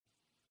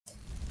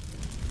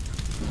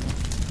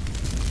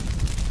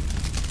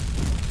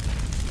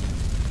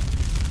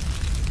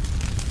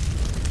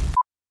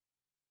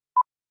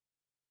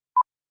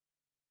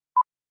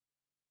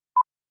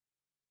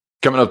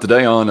Coming up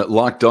today on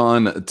Locked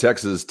On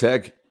Texas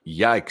Tech,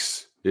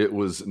 yikes. It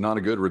was not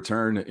a good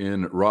return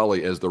in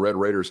Raleigh as the Red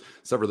Raiders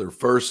suffered their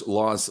first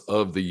loss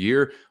of the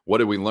year. What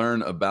did we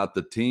learn about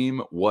the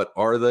team? What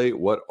are they?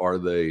 What are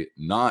they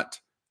not?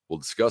 We'll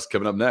discuss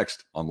coming up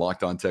next on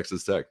Locked On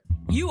Texas Tech.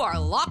 You are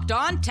Locked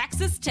On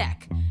Texas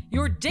Tech,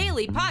 your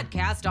daily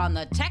podcast on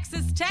the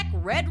Texas Tech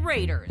Red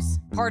Raiders,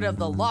 part of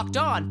the Locked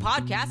On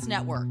Podcast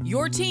Network,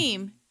 your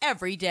team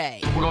every day.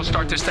 We're going to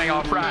start this thing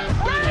off right.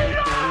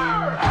 Raider!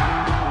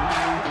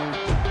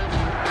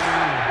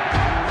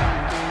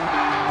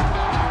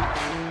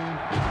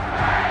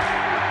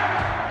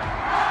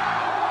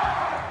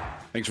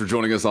 Thanks for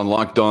joining us on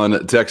Locked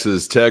On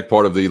Texas Tech,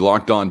 part of the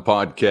Locked On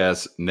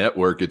Podcast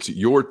Network. It's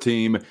your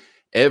team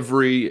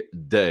every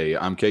day.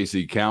 I'm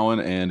Casey Cowan,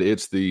 and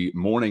it's the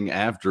morning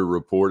after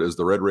report as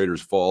the Red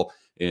Raiders fall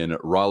in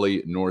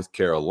Raleigh, North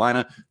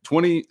Carolina,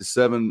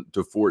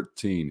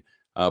 27-14.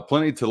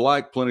 Plenty to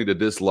like, plenty to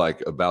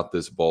dislike about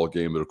this ball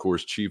game, but of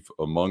course, chief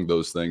among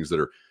those things that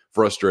are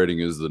frustrating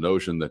is the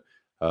notion that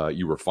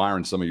you were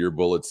firing some of your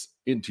bullets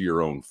into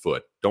your own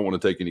foot. Don't want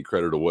to take any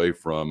credit away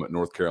from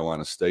North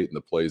Carolina State and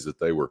the plays that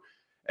they were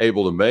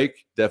able to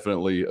make.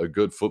 Definitely a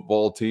good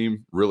football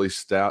team, really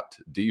stout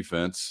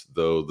defense,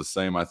 though the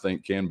same, I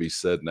think, can be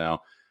said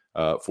now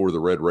for the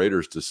Red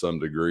Raiders to some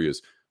degree,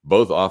 as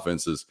both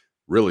offenses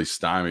really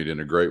stymied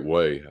in a great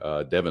way.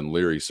 Devin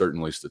Leary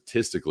certainly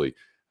statistically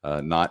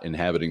not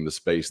inhabiting the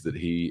space that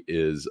he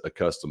is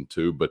accustomed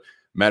to, but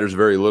matters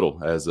very little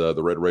as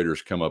the Red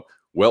Raiders come up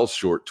well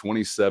short,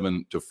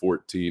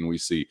 27-14. We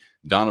see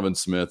Donovan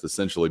Smith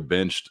essentially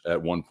benched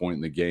at one point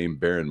in the game.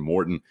 Baron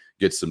Morton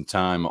gets some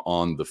time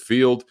on the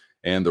field,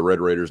 and the Red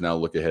Raiders now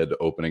look ahead to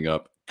opening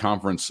up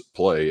conference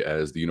play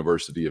as the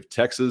University of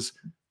Texas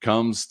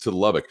comes to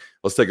Lubbock.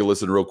 Let's take a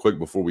listen real quick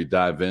before we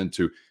dive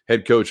into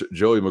head coach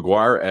Joey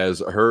McGuire,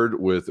 as heard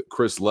with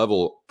Chris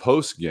Level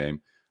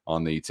post-game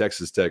on the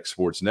Texas Tech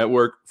Sports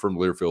Network from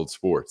Learfield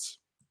Sports.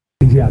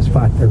 These guys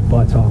fight their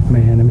butts off,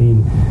 man. I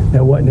mean,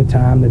 there wasn't a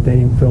time that they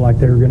didn't feel like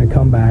they were going to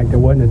come back. There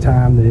wasn't a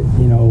time that,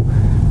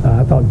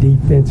 I thought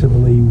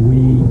defensively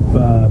we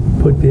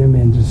put them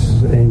and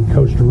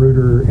Coach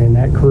DeRuiter and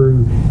that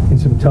crew in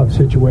some tough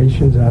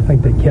situations. And I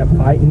think they kept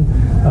fighting.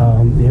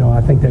 I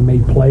think they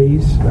made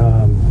plays.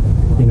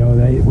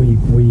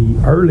 We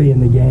early in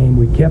the game,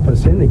 we kept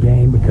us in the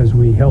game because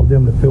we held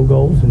them to field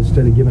goals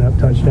instead of giving up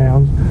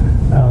touchdowns.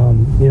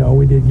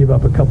 We did give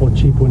up a couple of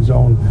cheap ones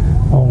on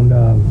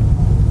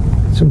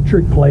some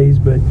trick plays,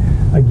 but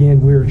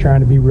again, we were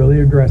trying to be really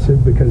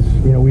aggressive because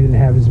we didn't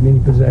have as many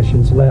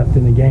possessions left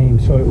in the game,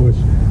 so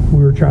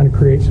we were trying to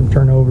create some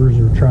turnovers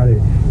or try to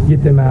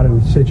get them out of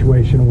a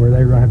situation where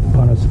they were going to have to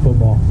punt us the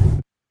football.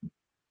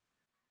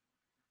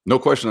 No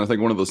question. I think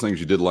one of those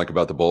things you did like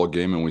about the ball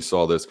game, and we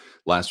saw this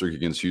last week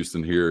against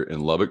Houston here in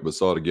Lubbock, but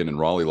saw it again in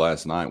Raleigh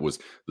last night, was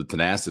the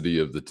tenacity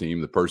of the team,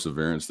 the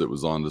perseverance that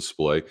was on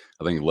display.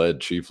 I think led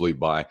chiefly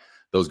by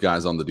those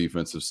guys on the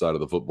defensive side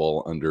of the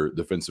football under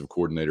defensive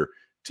coordinator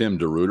Tim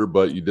DeRuiter.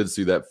 But you did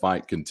see that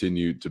fight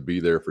continue to be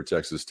there for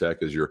Texas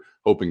Tech, as you're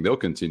hoping they'll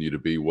continue to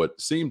be what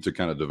seemed to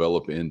kind of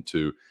develop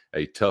into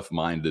a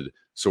tough-minded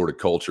sort of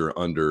culture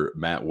under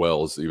Matt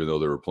Wells, even though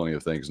there were plenty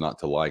of things not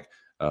to like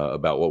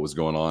about what was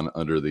going on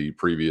under the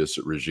previous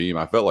regime.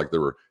 I felt like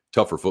there were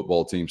tougher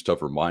football teams,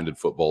 tougher-minded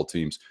football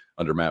teams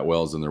under Matt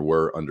Wells than there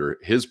were under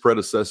his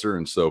predecessor,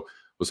 and so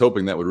was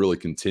hoping that would really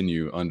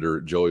continue under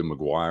Joey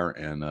McGuire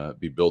and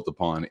be built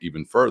upon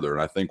even further.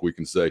 And I think we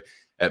can say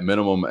at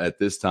minimum at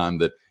this time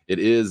that it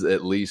is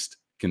at least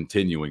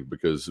continuing,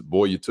 because,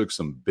 boy, you took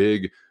some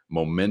big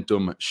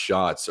momentum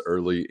shots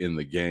early in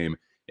the game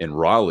in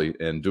Raleigh,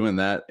 and doing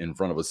that in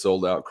front of a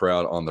sold-out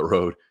crowd on the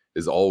road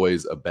is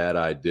always a bad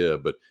idea.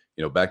 But,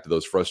 back to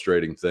those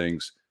frustrating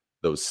things,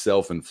 those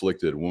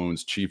self-inflicted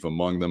wounds, chief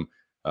among them,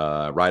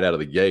 right out of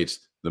the gates,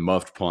 the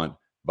muffed punt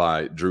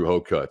by Drew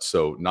Hokut.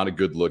 So not a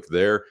good look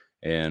there.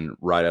 And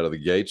right out of the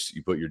gates,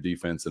 you put your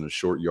defense in a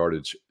short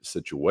yardage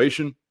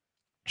situation,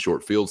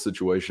 short field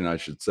situation, I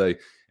should say.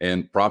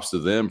 And props to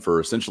them for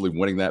essentially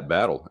winning that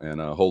battle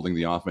and holding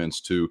the offense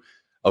to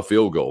a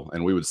field goal.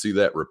 And we would see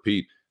that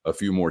repeat a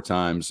few more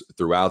times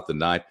throughout the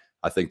night.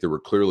 I think there were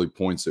clearly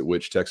points at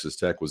which Texas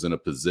Tech was in a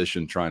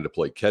position trying to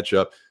play catch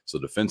up. So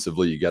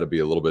defensively, you got to be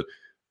a little bit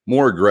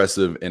more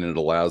aggressive, and it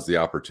allows the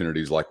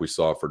opportunities like we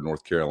saw for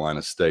North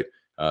Carolina State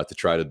to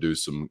try to do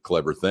some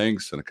clever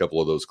things. And a couple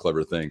of those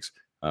clever things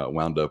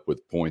wound up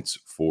with points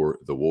for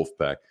the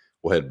Wolfpack.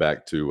 We'll head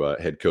back to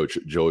head coach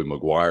Joey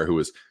McGuire, who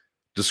is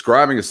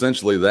describing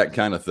essentially that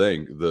kind of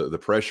thing, the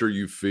pressure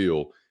you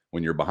feel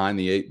when you're behind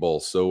the eight ball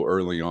so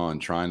early on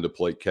trying to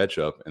play catch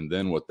up, and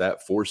then what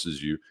that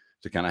forces you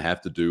to kind of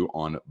have to do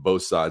on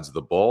both sides of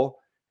the ball,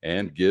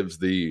 and gives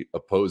the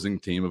opposing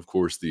team, of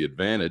course, the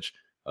advantage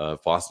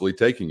of possibly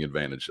taking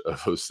advantage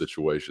of those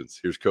situations.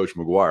 Here's Coach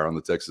McGuire on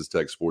the Texas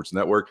Tech Sports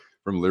Network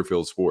from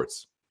Learfield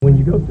Sports. When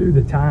you go through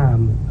the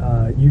time,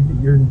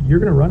 you're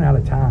going to run out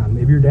of time.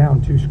 If you're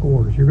down 2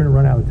 scores, you're going to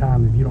run out of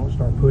time if you don't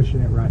start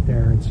pushing it right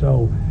there. And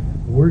so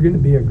we're going to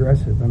be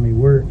aggressive. I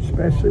mean,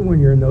 especially when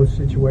you're in those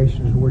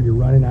situations where you're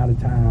running out of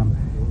time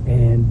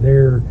and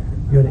they're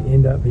going to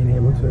end up being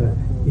able to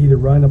either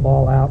run the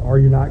ball out, or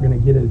you're not going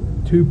to get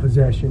two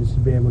possessions to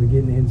be able to get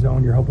in the end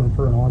zone. You're hoping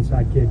for an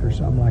onside kick or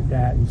something like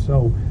that. And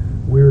so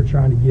we were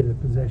trying to get a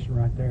possession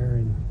right there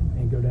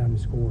and go down and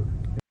score.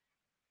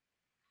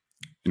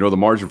 You know, the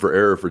margin for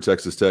error for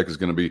Texas Tech is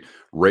going to be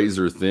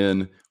razor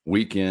thin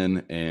week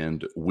in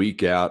and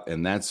week out,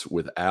 and that's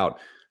without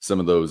some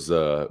of those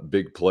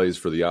big plays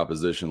for the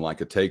opposition,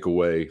 like a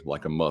takeaway,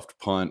 like a muffed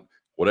punt,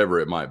 whatever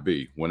it might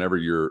be. Whenever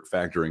you're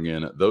factoring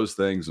in those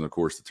things, and of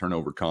course the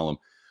turnover column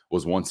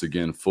was once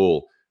again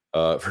full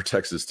for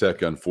Texas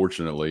Tech,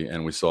 unfortunately,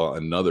 and we saw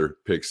another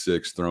pick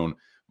six thrown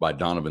by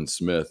Donovan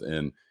Smith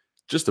in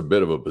just a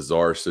bit of a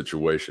bizarre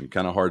situation.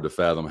 Kind of hard to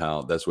fathom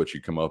how that's what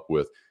you come up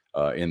with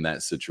in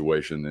that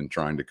situation and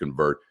trying to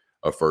convert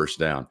a first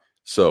down.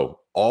 So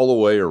all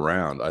the way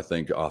around, I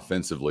think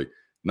offensively,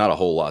 not a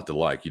whole lot to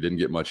like. You didn't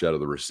get much out of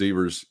the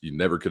receivers. You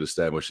never could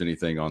establish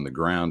anything on the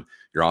ground.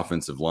 Your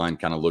offensive line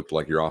kind of looked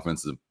like your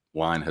offensive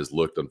line has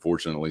looked,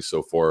 unfortunately,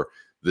 so far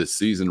this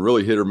season.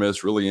 Really hit or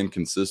miss, really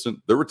inconsistent.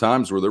 There were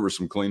times where there were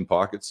some clean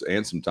pockets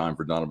and some time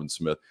for Donovan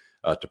Smith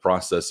to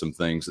process some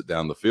things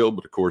down the field.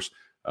 But, of course,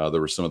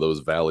 there were some of those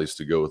valleys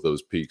to go with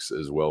those peaks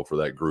as well for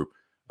that group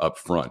up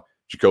front.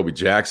 Jacoby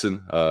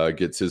Jackson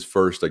gets his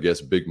first, I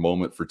guess, big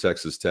moment for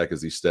Texas Tech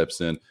as he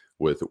steps in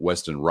with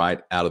Weston Wright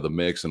out of the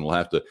mix, and we'll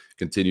have to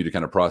continue to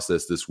kind of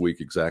process this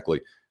week exactly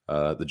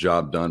the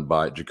job done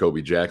by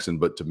Jacoby Jackson.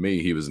 But to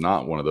me, he was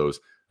not one of those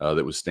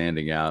that was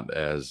standing out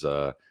as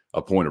a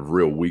point of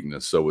real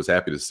weakness. So was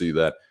happy to see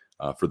that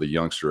for the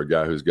youngster, a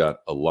guy who's got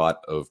a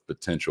lot of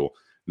potential,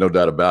 no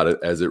doubt about it,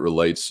 as it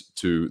relates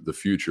to the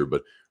future.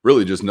 But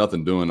really just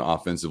nothing doing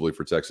offensively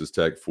for Texas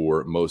Tech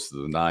for most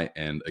of the night.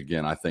 And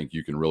again, I think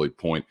you can really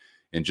point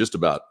in just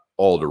about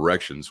all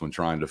directions when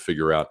trying to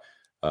figure out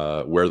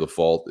where the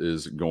fault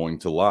is going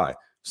to lie.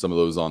 Some of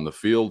those on the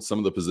field, some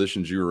of the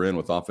positions you were in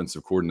with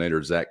offensive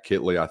coordinator Zach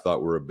Kittley, I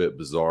thought were a bit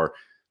bizarre.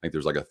 I think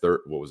there's like a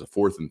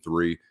 4th and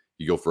 3.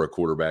 You go for a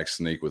quarterback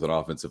sneak with an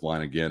offensive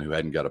line again who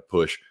hadn't got a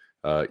push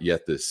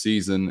yet this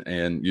season,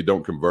 and you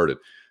don't convert it.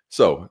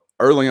 So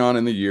early on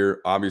in the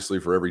year, obviously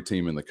for every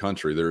team in the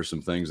country, there are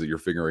some things that you're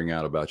figuring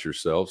out about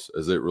yourselves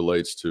as it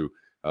relates to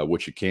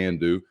what you can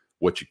do,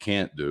 what you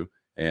can't do.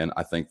 And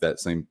I think that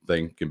same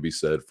thing can be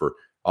said for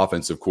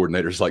offensive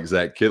coordinators like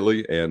Zach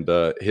Kittley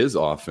and his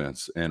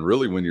offense. And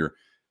really when you're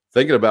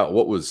thinking about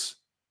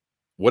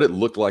what it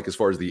looked like as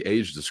far as the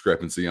age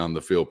discrepancy on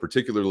the field,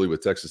 particularly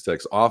with Texas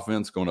Tech's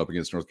offense going up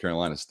against North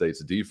Carolina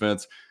State's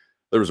defense,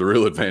 there was a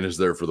real advantage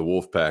there for the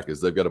Wolfpack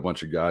as they've got a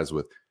bunch of guys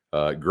with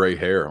gray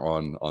hair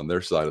on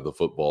their side of the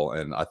football.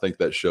 And I think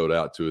that showed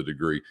out to a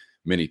degree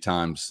many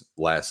times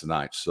last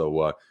night.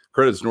 So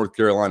credits North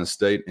Carolina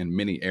State in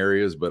many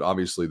areas, but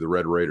obviously the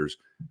Red Raiders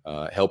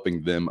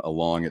helping them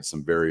along at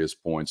some various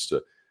points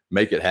to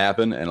make it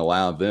happen and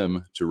allow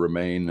them to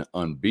remain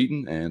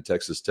unbeaten. And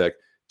Texas Tech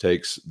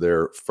takes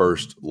their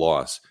first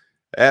loss.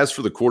 As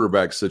for the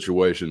quarterback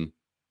situation,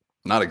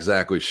 not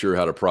exactly sure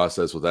how to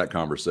process what that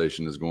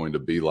conversation is going to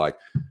be like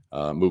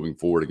moving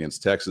forward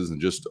against Texas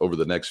and just over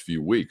the next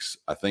few weeks.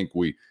 I think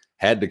we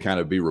had to kind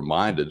of be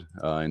reminded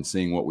in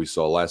seeing what we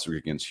saw last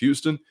week against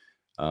Houston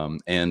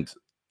and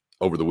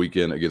over the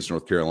weekend against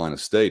North Carolina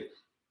State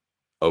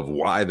of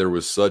why there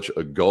was such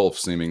a gulf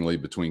seemingly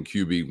between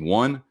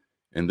QB1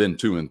 and then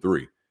 2 and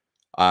 3.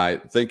 I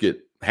think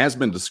it has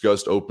been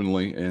discussed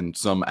openly in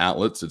some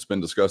outlets. It's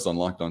been discussed on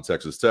Locked On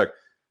Texas Tech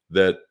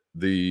that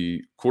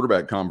the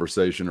quarterback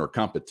conversation or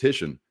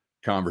competition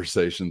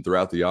conversation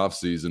throughout the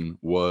offseason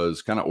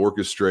was kind of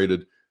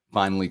orchestrated,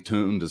 finely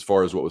tuned as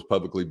far as what was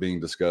publicly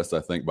being discussed, I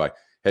think, by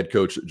head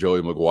coach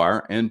Joey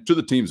McGuire. And to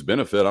the team's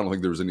benefit, I don't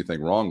think there was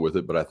anything wrong with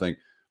it, but I think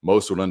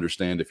most would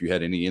understand if you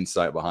had any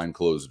insight behind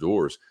closed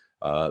doors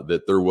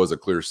that there was a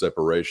clear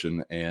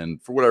separation.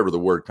 And for whatever the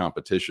word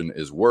competition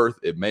is worth,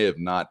 it may have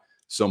not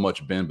so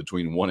much been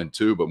between 1 and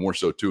 2, but more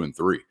so 2 and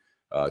 3.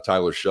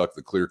 Tyler Shuck,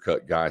 the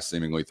clear-cut guy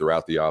seemingly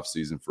throughout the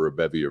offseason for a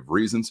bevy of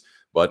reasons,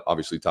 but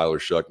obviously Tyler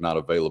Shuck not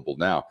available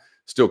now.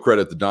 Still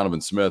credit to Donovan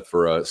Smith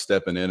for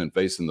stepping in and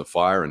facing the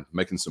fire and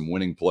making some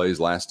winning plays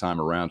last time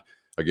around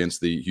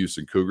against the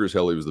Houston Cougars.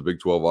 Hell, he was the Big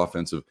 12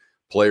 Offensive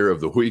Player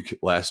of the Week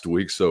last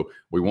week, so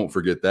we won't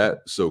forget that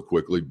so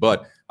quickly.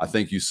 But I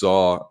think you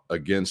saw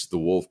against the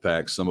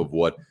Wolfpack some of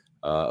what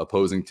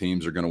opposing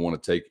teams are going to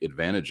want to take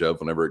advantage of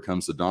whenever it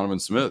comes to Donovan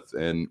Smith.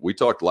 And we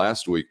talked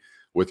last week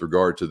with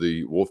regard to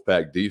the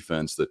Wolfpack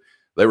defense that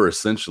they were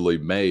essentially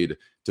made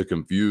to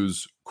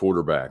confuse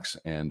quarterbacks.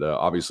 And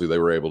obviously they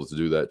were able to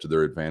do that to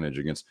their advantage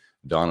against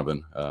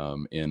Donovan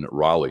in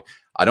Raleigh.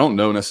 I don't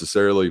know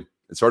necessarily,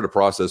 it's hard to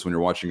process when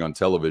you're watching on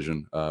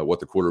television what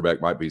the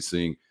quarterback might be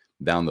seeing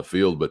down the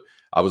field, but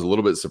I was a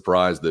little bit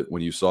surprised that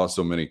when you saw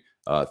so many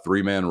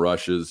 3-man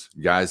rushes,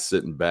 guys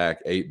sitting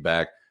back, 8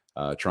 back,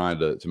 trying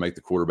to make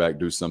the quarterback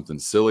do something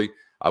silly.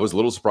 I was a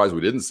little surprised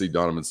we didn't see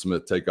Donovan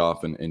Smith take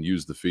off and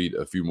use the feet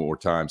a few more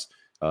times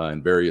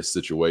in various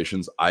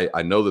situations.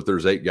 I know that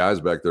there's 8 guys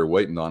back there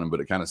waiting on him, but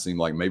it kind of seemed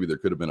like maybe there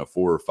could have been a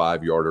 4 or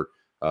 5 yarder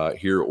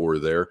here or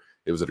there.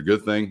 Was it a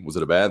good thing? Was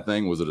it a bad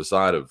thing? Was it a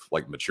side of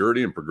like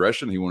maturity and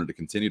progression? He wanted to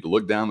continue to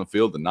look down the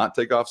field and not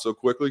take off so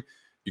quickly.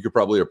 You could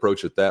probably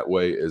approach it that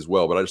way as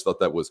well. But I just thought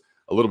that was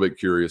a little bit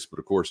curious. But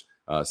of course,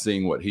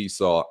 seeing what he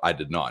saw, I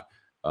did not.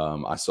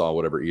 I saw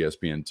whatever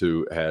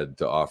ESPN2 had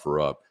to offer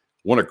up.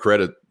 Want to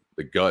credit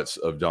the guts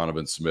of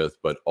Donovan Smith,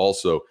 but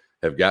also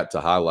have got to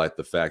highlight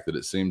the fact that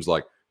it seems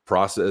like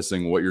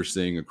processing what you're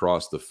seeing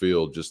across the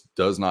field just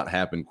does not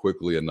happen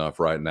quickly enough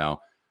right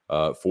now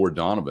for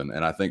Donovan.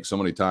 And I think so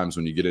many times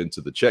when you get into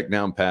the check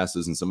down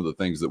passes and some of the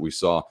things that we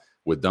saw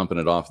with dumping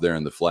it off there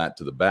in the flat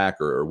to the back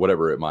or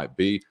whatever it might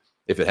be,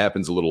 if it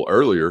happens a little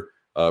earlier,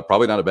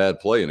 probably not a bad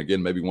play. And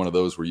again, maybe one of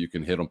those where you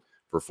can hit them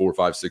for 4,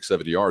 5, 6,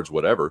 7 yards,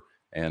 whatever,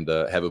 and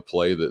have a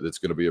play that's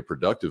going to be a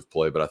productive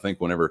play. But I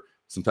think whenever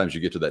sometimes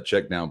you get to that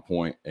check down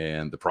point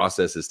and the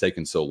process has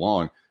taken so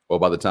long, well,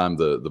 by the time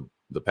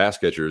the pass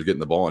catcher is getting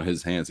the ball in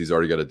his hands, he's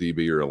already got a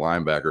DB or a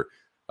linebacker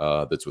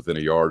that's within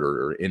a yard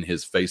or in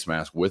his face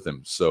mask with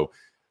him. So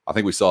I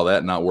think we saw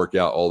that not work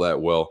out all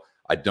that well.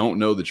 I don't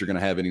know that you're going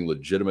to have any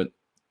legitimate,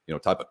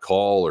 type of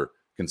call or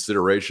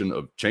consideration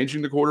of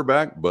changing the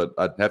quarterback, but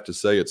I'd have to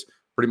say it's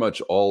pretty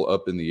much all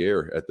up in the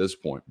air at this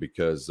point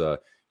because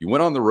you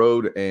went on the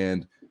road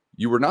and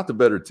you were not the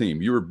better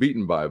team. You were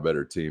beaten by a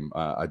better team.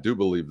 I do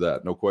believe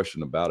that, no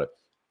question about it.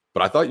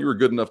 But I thought you were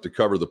good enough to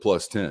cover the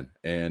 +10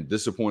 and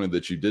disappointed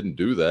that you didn't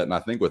do that. And I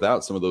think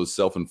without some of those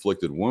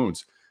self-inflicted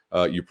wounds,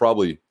 you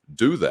probably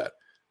do that.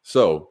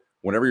 So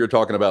whenever you're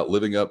talking about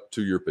living up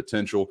to your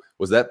potential,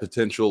 was that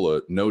potential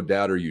a no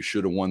doubter? You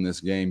should have won this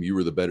game. You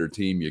were the better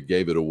team. You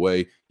gave it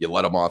away. You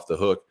let them off the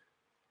hook.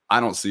 I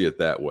don't see it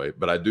that way,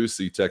 but I do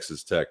see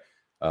Texas Tech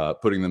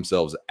putting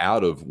themselves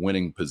out of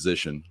winning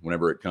position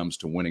whenever it comes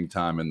to winning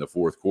time in the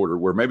fourth quarter,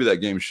 where maybe that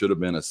game should have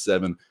been a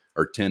 7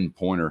 or 10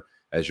 pointer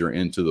as you're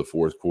into the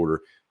fourth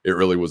quarter. It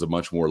really was a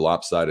much more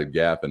lopsided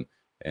gap,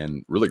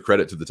 and really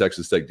credit to the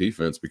Texas Tech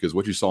defense because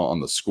what you saw on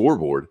the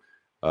scoreboard,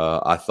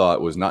 I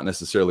thought was not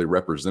necessarily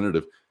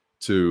representative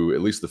to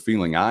at least the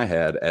feeling I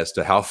had as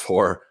to how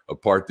far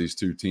apart these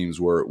two teams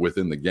were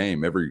within the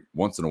game. Every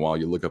once in a while,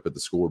 you look up at the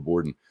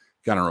scoreboard and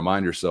kind of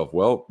remind yourself,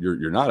 well,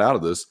 you're not out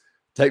of this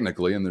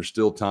technically, and there's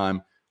still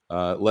time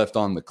left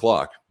on the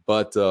clock.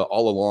 But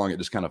all along, it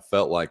just kind of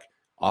felt like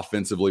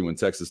offensively when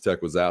Texas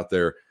Tech was out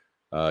there,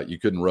 you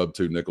couldn't rub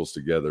two nickels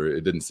together.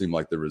 It didn't seem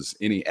like there was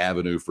any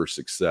avenue for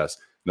success,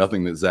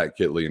 nothing that Zach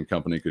Kitley and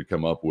company could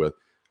come up with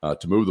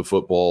to move the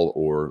football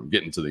or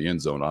get into the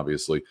end zone,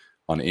 obviously,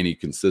 on any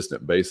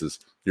consistent basis.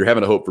 You're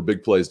having to hope for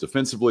big plays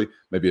defensively,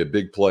 maybe a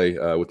big play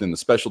within the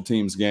special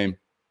teams game,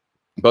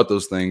 but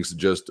those things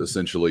just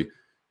essentially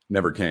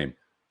never came.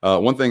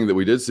 One thing that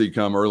we did see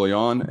come early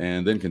on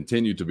and then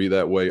continued to be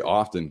that way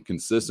often,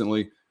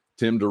 consistently,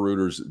 Tim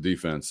DeRuyter's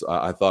defense,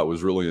 I thought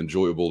was really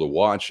enjoyable to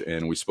watch.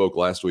 And we spoke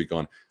last week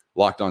on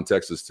Locked On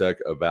Texas Tech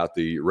about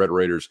the Red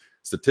Raiders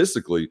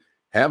statistically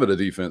having a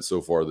defense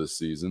so far this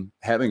season,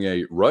 having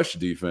a rush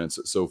defense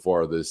so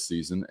far this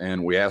season.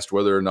 And we asked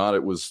whether or not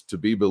it was to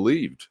be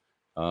believed.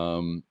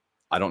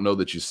 I don't know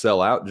that you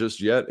sell out just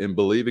yet in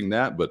believing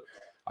that, but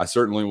I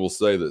certainly will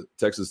say that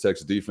Texas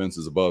Tech's defense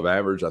is above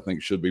average. I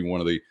think should be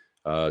one of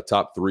the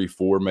top 3,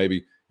 4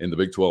 maybe in the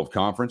Big 12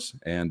 conference,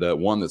 and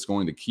one that's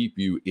going to keep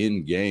you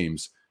in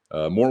games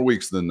more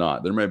weeks than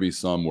not. There may be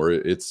some where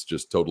it's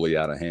just totally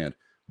out of hand,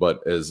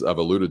 but as I've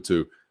alluded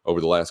to over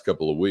the last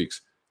couple of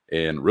weeks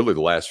and really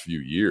the last few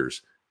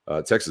years,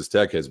 Texas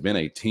Tech has been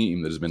a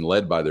team that has been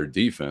led by their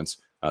defense.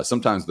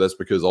 Sometimes that's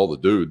because all the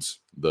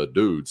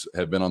dudes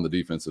have been on the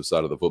defensive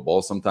side of the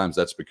football. Sometimes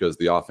that's because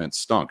the offense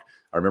stunk.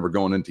 I remember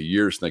going into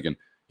years thinking,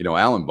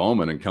 Alan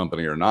Bowman and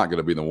company are not going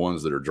to be the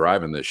ones that are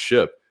driving this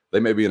ship. They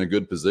may be in a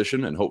good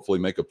position and hopefully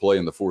make a play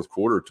in the fourth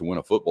quarter to win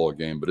a football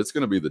game, but it's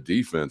going to be the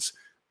defense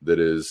that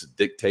is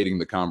dictating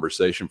the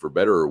conversation for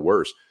better or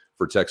worse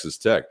for Texas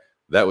Tech.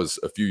 That was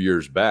a few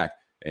years back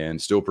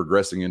and still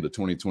progressing into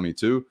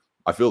 2022.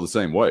 I feel the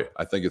same way.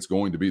 I think it's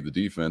going to be the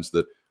defense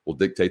that will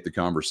dictate the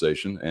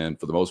conversation. And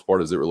for the most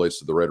part, as it relates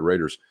to the Red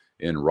Raiders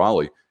in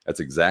Raleigh,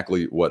 that's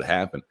exactly what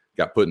happened.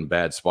 Got put in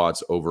bad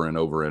spots over and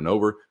over and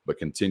over, but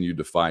continued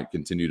to fight,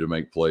 continued to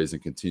make plays,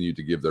 and continued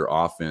to give their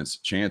offense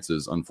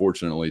chances,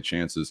 unfortunately,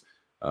 chances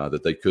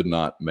that they could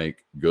not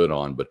make good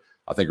on. But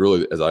I think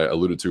really, as I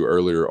alluded to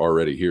earlier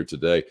already here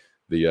today,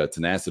 the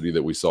tenacity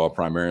that we saw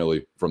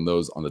primarily from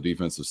those on the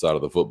defensive side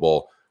of the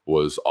football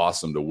was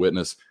awesome to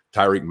witness.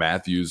 Tyreek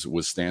Matthews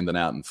was standing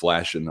out and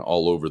flashing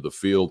all over the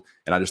field,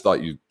 and I just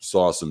thought you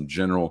saw some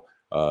general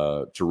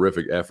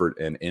terrific effort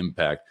and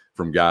impact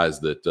from guys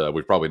that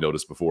we've probably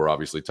noticed before.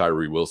 Obviously,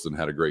 Tyree Wilson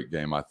had a great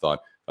game. I thought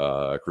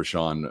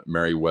Krishan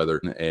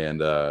Merriweather and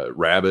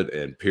Rabbit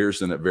and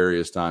Pearson at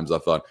various times, I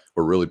thought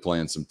were really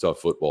playing some tough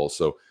football.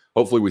 So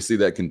hopefully we see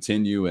that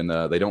continue and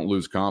they don't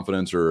lose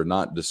confidence or are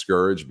not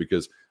discouraged,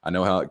 because I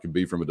know how it can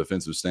be from a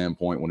defensive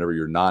standpoint whenever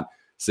you're not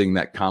seeing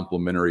that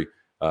complementary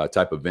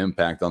type of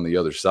impact on the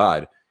other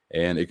side.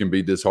 And it can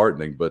be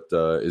disheartening, but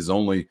is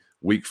only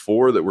week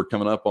 4 that we're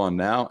coming up on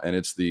now, and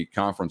it's the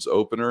conference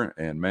opener.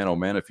 And man, oh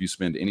man, if you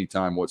spend any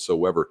time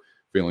whatsoever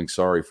feeling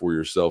sorry for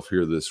yourself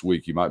here this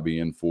week. You might be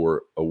in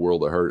for a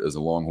world of hurt as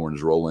the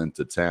Longhorns roll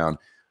into town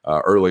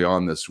early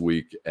on this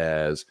week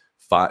as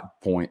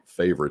 5-point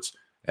favorites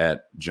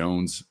at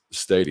Jones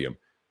Stadium.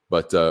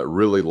 But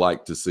really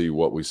like to see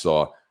what we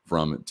saw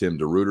from Tim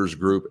DeRuyter's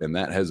group, and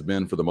that has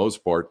been, for the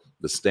most part,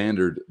 the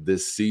standard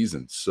this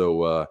season.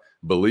 So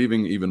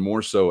believing even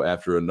more so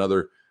after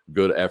another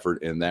good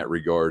effort in that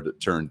regard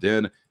turned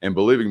in, and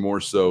believing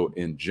more so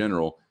in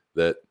general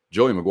that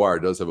Joey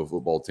McGuire does have a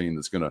football team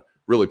that's going to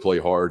really play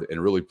hard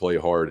and really play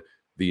hard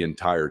the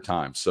entire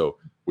time. So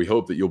we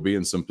hope that you'll be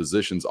in some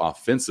positions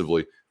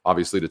offensively,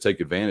 obviously, to take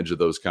advantage of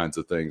those kinds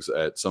of things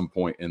at some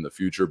point in the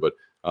future, but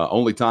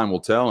only time will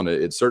tell, and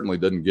it certainly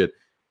doesn't get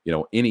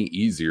any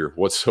easier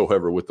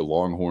whatsoever with the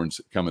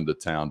Longhorns coming to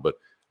town. But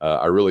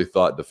I really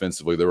thought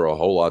defensively there were a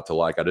whole lot to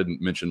like. I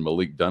didn't mention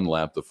Malik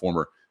Dunlap, the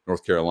former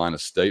North Carolina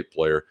State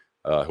player,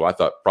 who I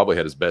thought probably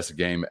had his best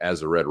game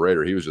as a Red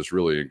Raider. He was just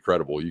really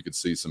incredible. You could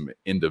see some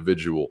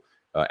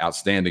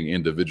outstanding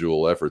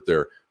individual effort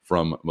there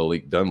from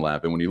Malik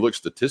Dunlap. And when you look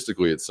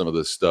statistically at some of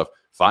this stuff,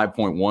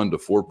 5.1 to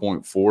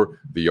 4.4,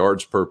 the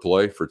yards per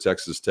play for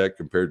Texas Tech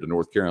compared to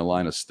North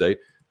Carolina State.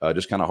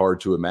 Just kind of hard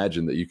to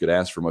imagine that you could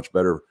ask for much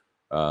better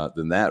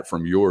than that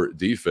from your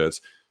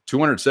defense.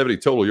 270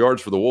 total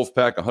yards for the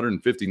Wolfpack,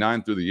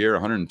 159 through the air,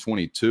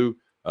 122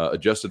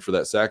 adjusted for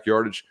that sack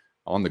yardage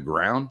on the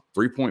ground,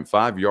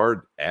 3.5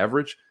 yard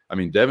average. I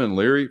mean, Devin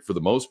Leary, for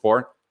the most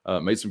part,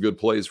 made some good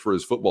plays for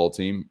his football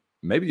team.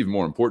 Maybe even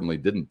more importantly,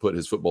 didn't put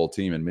his football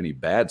team in many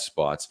bad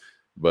spots.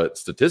 But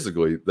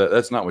statistically,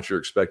 that's not what you're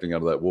expecting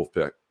out of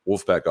that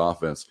Wolfpack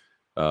offense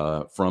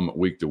from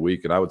week to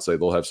week. And I would say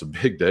they'll have some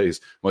big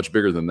days, much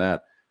bigger than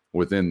that,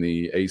 within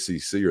the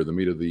ACC or the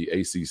meat of the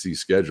ACC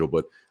schedule.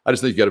 But I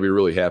just think you got to be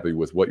really happy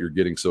with what you're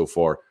getting so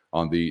far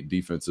on the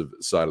defensive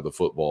side of the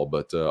football.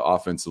 But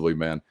offensively,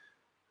 man,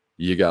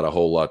 you got a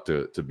whole lot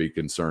to be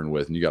concerned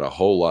with, and you got a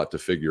whole lot to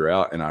figure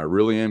out. And I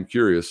really am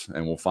curious,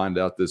 and we'll find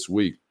out this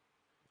week,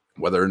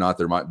 whether or not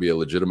there might be a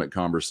legitimate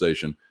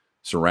conversation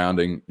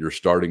surrounding your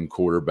starting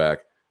quarterback.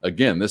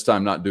 Again, this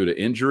time not due to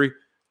injury,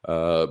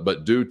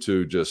 but due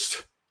to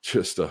just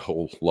a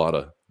whole lot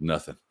of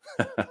nothing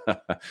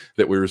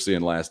that we were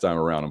seeing last time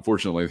around.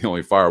 Unfortunately, the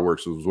only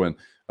fireworks was when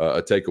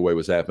a takeaway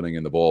was happening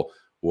and the ball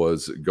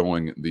was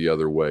going the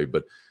other way.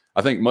 But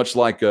I think much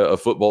like a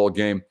football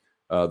game,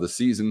 the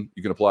season,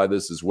 you can apply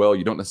this as well.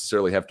 You don't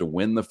necessarily have to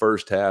win the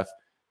first half.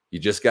 You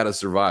just got to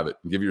survive it.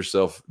 Give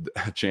yourself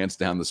a chance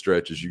down the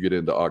stretch as you get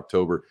into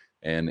October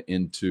and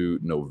into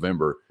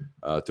November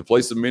to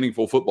play some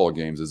meaningful football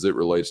games as it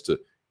relates to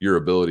your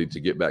ability to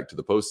get back to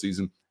the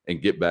postseason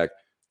and get back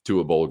to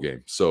a bowl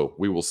game. So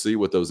we will see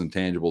what those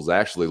intangibles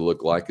actually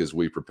look like as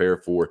we prepare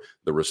for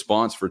the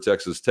response for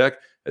Texas Tech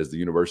as the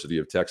University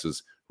of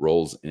Texas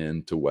rolls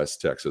into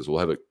West Texas. We'll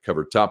have it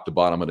covered top to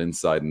bottom and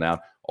inside and out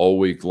all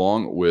week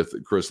long with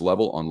Chris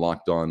Level on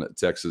Locked On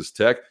Texas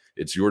Tech.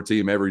 It's your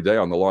team every day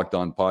on the Locked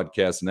On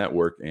Podcast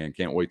Network, and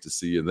can't wait to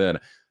see you then.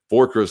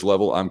 For Chris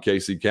Level, I'm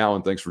Casey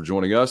Cowan. Thanks for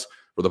joining us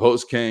for the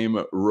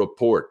post-game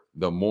report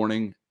the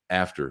morning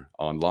after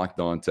on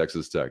Locked On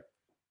Texas Tech.